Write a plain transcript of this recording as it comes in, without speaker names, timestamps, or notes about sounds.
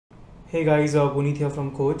Hey guys, Puneet here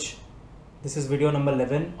from Coach. This is video number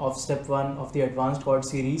 11 of step 1 of the advanced chord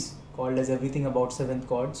series called as everything about 7th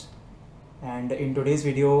chords. And in today's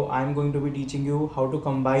video, I'm going to be teaching you how to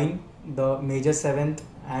combine the major 7th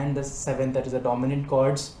and the 7th, that is the dominant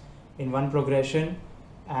chords, in one progression.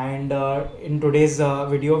 And in today's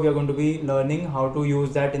video, we are going to be learning how to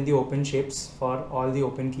use that in the open shapes for all the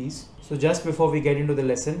open keys. So just before we get into the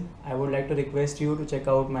lesson, I would like to request you to check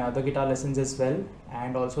out my other guitar lessons as well,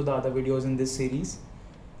 and also the other videos in this series.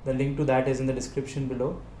 The link to that is in the description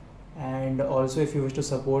below. And also, if you wish to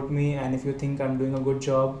support me and if you think I'm doing a good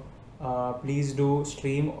job, please do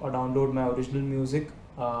stream or download my original music.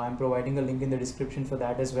 I'm providing a link in the description for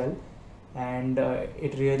that as well. And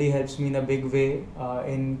it really helps me in a big way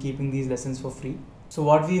in keeping these lessons for free. So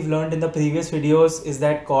what we've learned in the previous videos is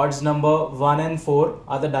that chords number 1 and 4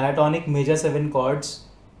 are the diatonic major 7 chords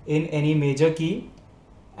in any major key,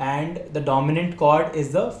 and the dominant chord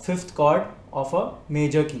is the 5th chord of a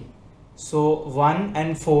major key. So 1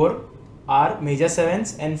 and 4 are major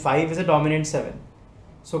 7s and 5 is a dominant 7.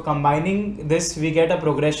 So combining this, we get a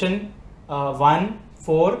progression 1,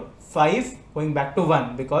 4, 5 going back to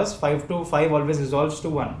 1, because 5 to 5 always resolves to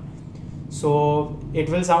 1. So it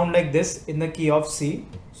will sound like this in the key of C.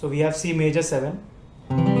 So we have C major 7,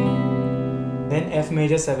 then F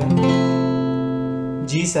major 7,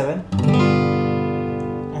 G7,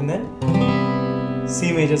 and then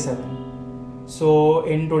C major 7. So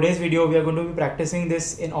in today's video, we are going to be practicing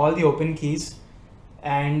this in all the open keys.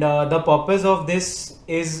 And the purpose of this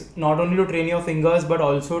is not only to train your fingers but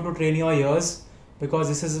also to train your ears, because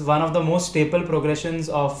this is one of the most staple progressions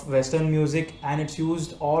of Western music and it's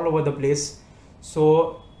used all over the place.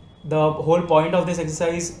 So the whole point of this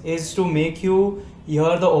exercise is to make you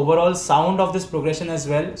hear the overall sound of this progression as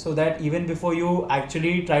well, so that even before you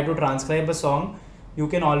actually try to transcribe a song, you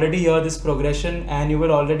can already hear this progression and you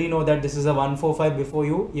will already know that this is a 1-4-5 before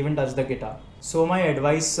you even touch the guitar. So my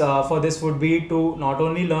advice for this would be to not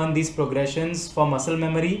only learn these progressions for muscle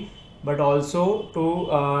memory, but also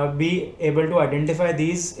to be able to identify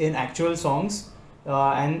these in actual songs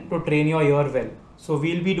and to train your ear well. So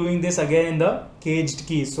we'll be doing this again in the caged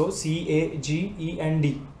keys. So C, A, G, E and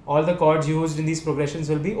D. All the chords used in these progressions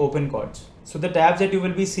will be open chords. So the tabs that you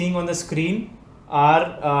will be seeing on the screen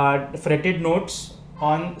are fretted notes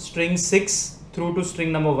on string 6 through to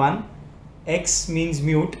string number 1. X means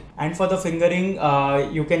mute, and for the fingering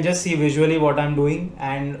you can just see visually what I'm doing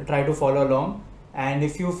and try to follow along. And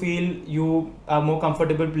if you feel you are more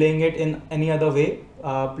comfortable playing it in any other way,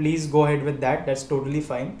 please go ahead with that. That's totally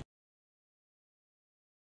fine.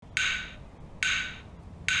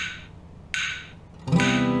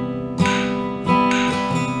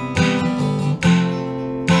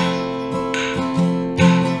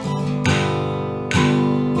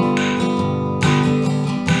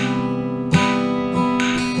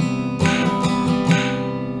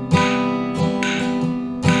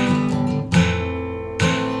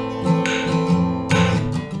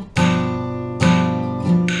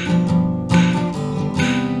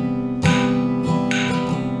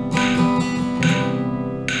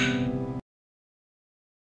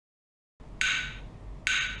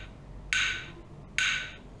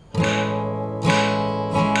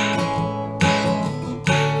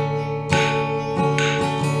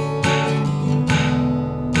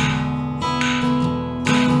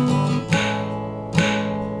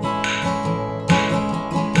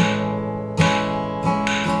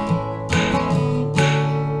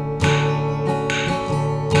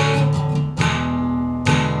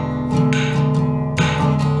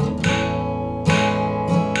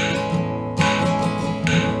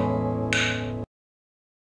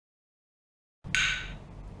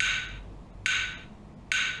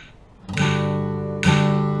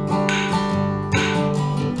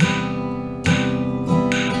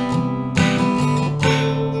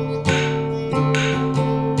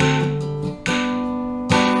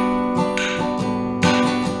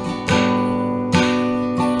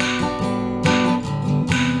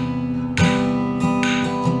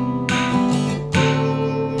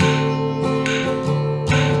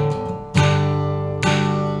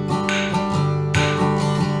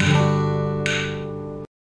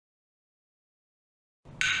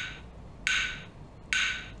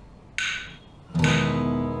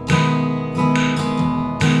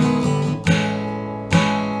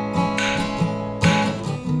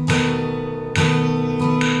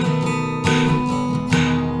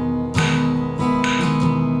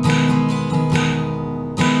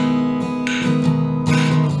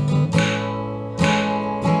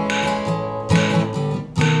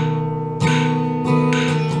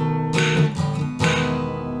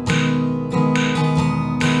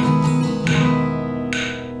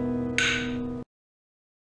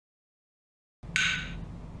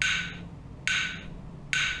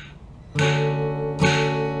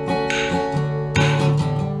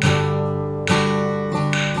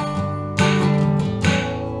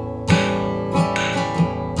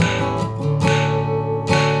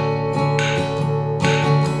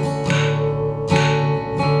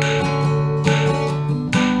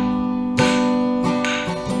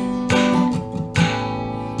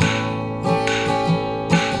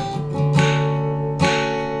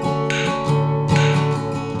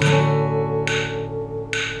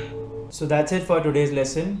 that's it for today's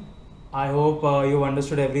lesson. I hope you've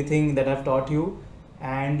understood everything that I've taught you,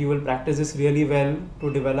 and you will practice this really well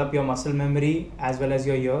to develop your muscle memory as well as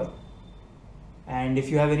your ear. And if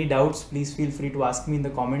you have any doubts, please feel free to ask me in the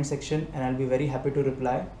comment section and I'll be very happy to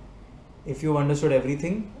reply. If you understood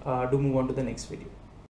everything, do move on to the next video.